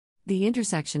The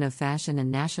intersection of fashion and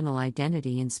national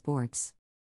identity in sports.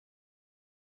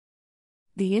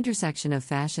 The intersection of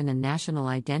fashion and national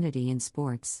identity in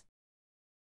sports.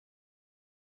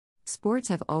 Sports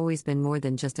have always been more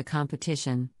than just a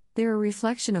competition, they're a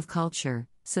reflection of culture,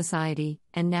 society,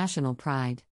 and national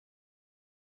pride.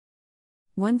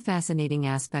 One fascinating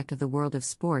aspect of the world of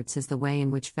sports is the way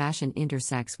in which fashion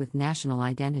intersects with national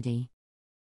identity.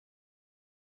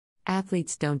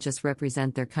 Athletes don't just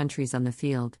represent their countries on the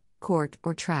field, court,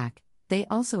 or track, they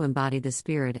also embody the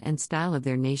spirit and style of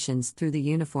their nations through the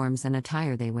uniforms and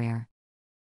attire they wear.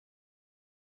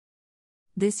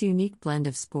 This unique blend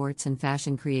of sports and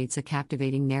fashion creates a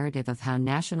captivating narrative of how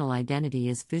national identity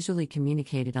is visually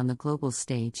communicated on the global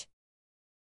stage.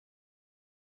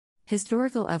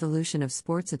 Historical evolution of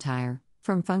sports attire,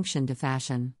 from function to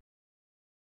fashion.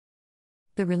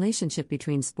 The relationship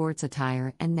between sports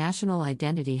attire and national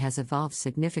identity has evolved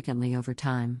significantly over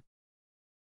time.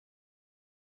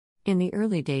 In the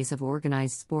early days of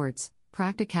organized sports,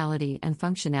 practicality and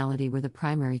functionality were the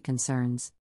primary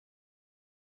concerns.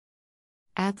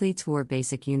 Athletes wore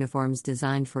basic uniforms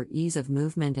designed for ease of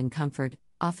movement and comfort,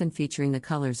 often featuring the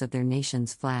colors of their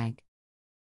nation's flag.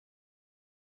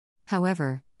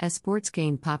 However, as sports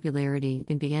gained popularity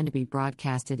and began to be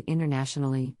broadcasted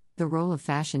internationally, the role of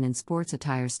fashion in sports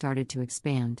attire started to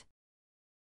expand.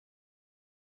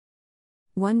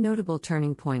 One notable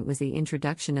turning point was the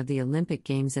introduction of the Olympic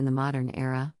Games in the modern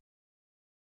era.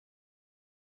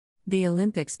 The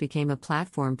Olympics became a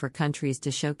platform for countries to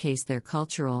showcase their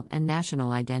cultural and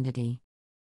national identity.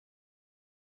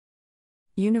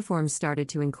 Uniforms started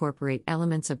to incorporate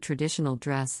elements of traditional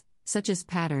dress, such as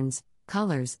patterns,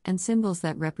 colors, and symbols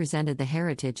that represented the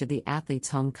heritage of the athletes'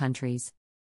 home countries.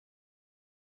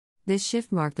 This shift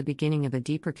marked the beginning of a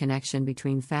deeper connection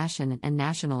between fashion and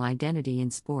national identity in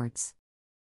sports.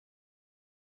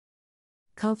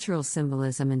 Cultural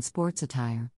symbolism in sports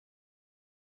attire.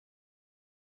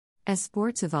 As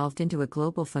sports evolved into a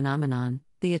global phenomenon,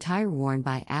 the attire worn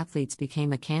by athletes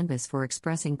became a canvas for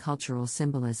expressing cultural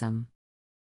symbolism.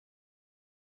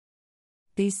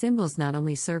 These symbols not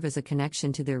only serve as a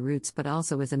connection to their roots but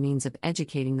also as a means of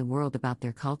educating the world about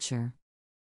their culture.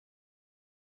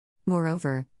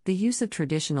 Moreover, the use of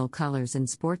traditional colors in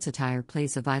sports attire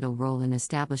plays a vital role in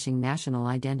establishing national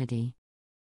identity.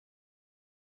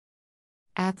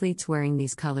 Athletes wearing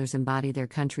these colors embody their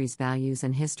country's values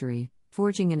and history,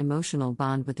 forging an emotional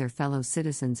bond with their fellow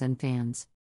citizens and fans.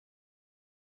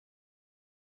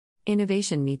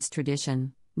 Innovation meets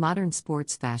tradition, modern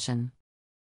sports fashion.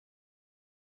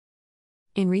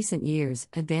 In recent years,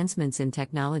 advancements in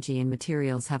technology and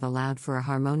materials have allowed for a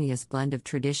harmonious blend of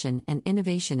tradition and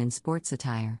innovation in sports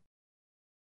attire.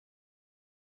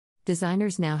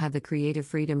 Designers now have the creative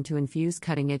freedom to infuse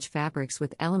cutting-edge fabrics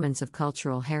with elements of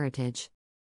cultural heritage.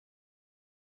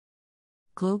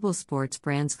 Global sports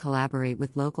brands collaborate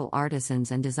with local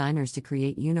artisans and designers to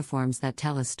create uniforms that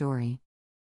tell a story.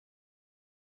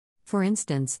 For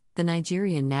instance, the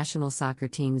Nigerian national soccer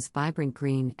team's vibrant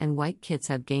green and white kits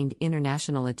have gained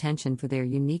international attention for their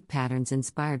unique patterns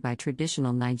inspired by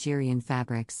traditional Nigerian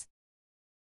fabrics.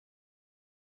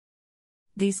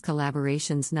 These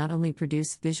collaborations not only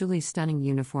produce visually stunning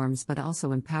uniforms but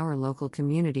also empower local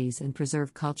communities and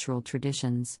preserve cultural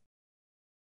traditions.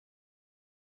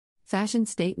 Fashion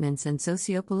statements and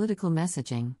socio-political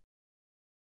messaging.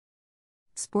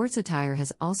 Sports attire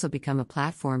has also become a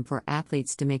platform for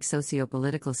athletes to make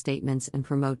socio-political statements and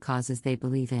promote causes they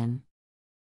believe in.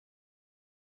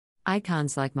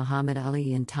 Icons like Muhammad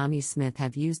Ali and Tommie Smith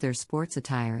have used their sports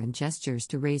attire and gestures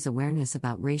to raise awareness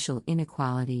about racial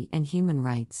inequality and human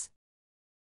rights.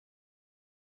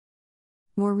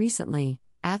 More recently,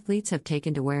 athletes have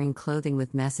taken to wearing clothing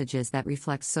with messages that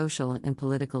reflect social and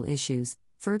political issues,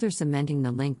 further cementing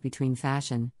the link between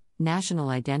fashion, national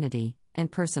identity,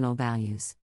 and personal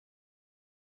values.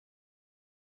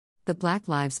 The Black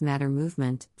Lives Matter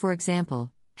movement, for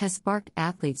example, has sparked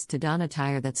athletes to don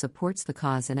attire that supports the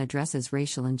cause and addresses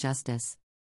racial injustice.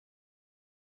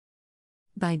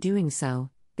 By doing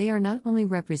so, they are not only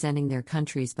representing their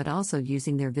countries but also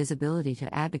using their visibility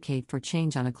to advocate for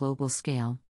change on a global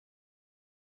scale.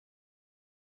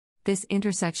 This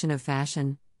intersection of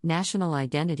fashion, national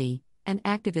identity, and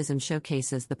activism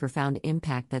showcases the profound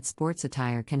impact that sports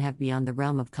attire can have beyond the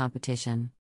realm of competition.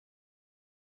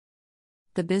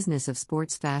 The business of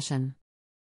sports fashion.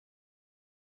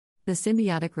 The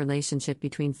symbiotic relationship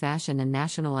between fashion and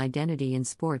national identity in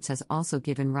sports has also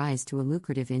given rise to a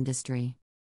lucrative industry.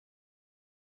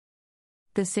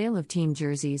 The sale of team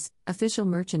jerseys, official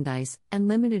merchandise, and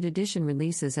limited edition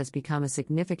releases has become a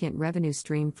significant revenue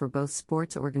stream for both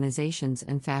sports organizations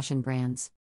and fashion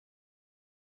brands.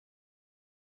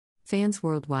 Fans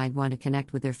worldwide want to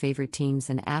connect with their favorite teams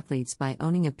and athletes by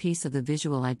owning a piece of the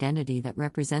visual identity that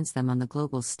represents them on the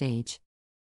global stage.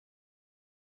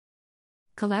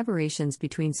 Collaborations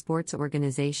between sports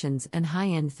organizations and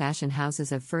high-end fashion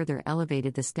houses have further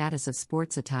elevated the status of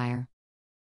sports attire.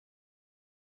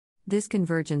 This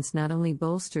convergence not only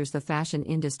bolsters the fashion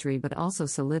industry but also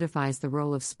solidifies the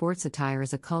role of sports attire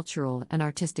as a cultural and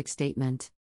artistic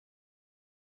statement.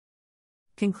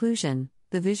 Conclusion: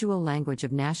 the visual language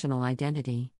of national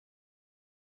identity.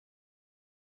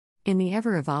 In the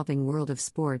ever-evolving world of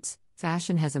sports,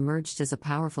 fashion has emerged as a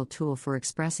powerful tool for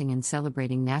expressing and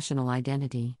celebrating national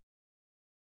identity.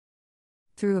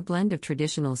 Through a blend of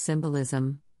traditional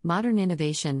symbolism, modern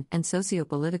innovation, and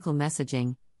socio-political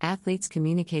messaging, athletes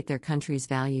communicate their country's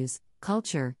values,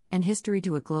 culture, and history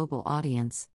to a global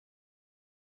audience.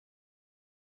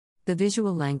 The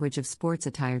visual language of sports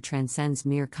attire transcends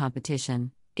mere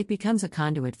competition. It becomes a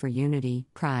conduit for unity,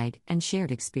 pride, and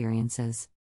shared experiences.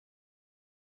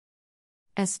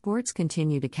 As sports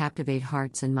continue to captivate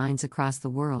hearts and minds across the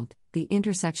world, the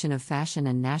intersection of fashion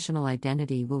and national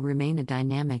identity will remain a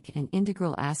dynamic and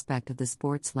integral aspect of the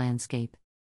sports landscape.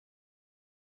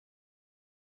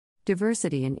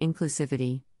 Diversity and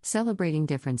inclusivity, celebrating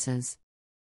differences.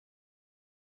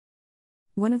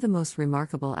 One of the most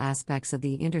remarkable aspects of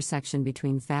the intersection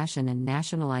between fashion and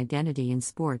national identity in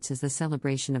sports is the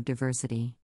celebration of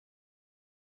diversity.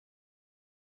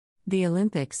 The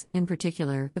Olympics, in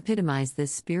particular, epitomize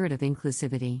this spirit of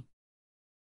inclusivity.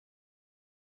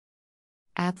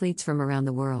 Athletes from around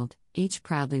the world, each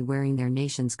proudly wearing their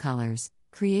nation's colors,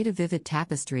 create a vivid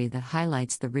tapestry that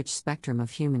highlights the rich spectrum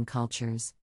of human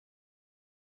cultures.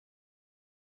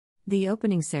 The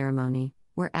opening ceremony,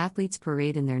 where athletes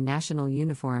parade in their national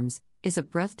uniforms, is a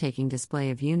breathtaking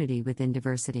display of unity within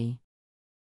diversity.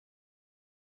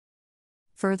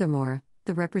 Furthermore,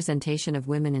 the representation of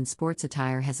women in sports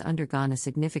attire has undergone a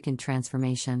significant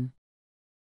transformation.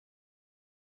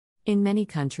 In many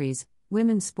countries,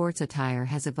 women's sports attire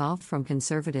has evolved from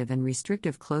conservative and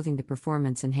restrictive clothing to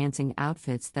performance-enhancing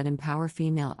outfits that empower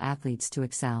female athletes to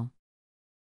excel.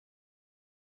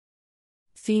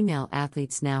 Female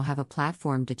athletes now have a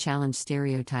platform to challenge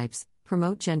stereotypes,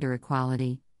 promote gender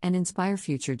equality, and inspire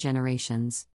future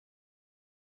generations.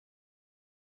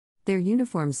 Their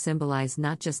uniforms symbolize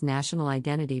not just national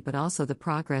identity but also the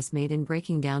progress made in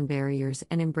breaking down barriers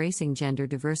and embracing gender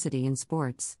diversity in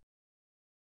sports.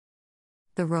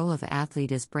 The role of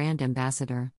athlete as brand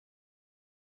ambassador.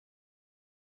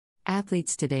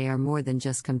 Athletes today are more than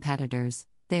just competitors,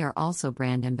 they are also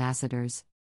brand ambassadors.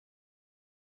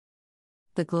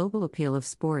 The global appeal of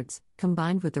sports,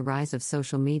 combined with the rise of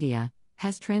social media,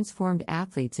 has transformed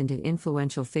athletes into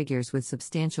influential figures with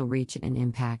substantial reach and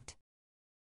impact.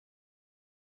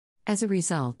 As a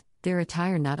result, their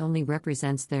attire not only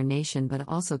represents their nation but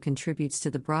also contributes to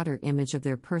the broader image of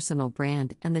their personal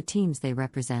brand and the teams they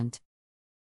represent.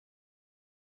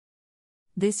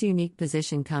 This unique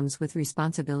position comes with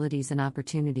responsibilities and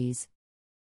opportunities.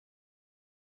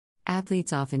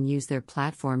 Athletes often use their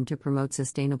platform to promote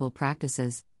sustainable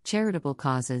practices, charitable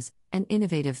causes, and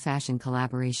innovative fashion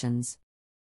collaborations.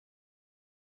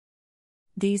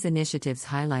 These initiatives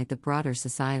highlight the broader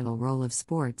societal role of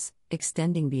sports,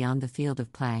 extending beyond the field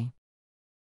of play.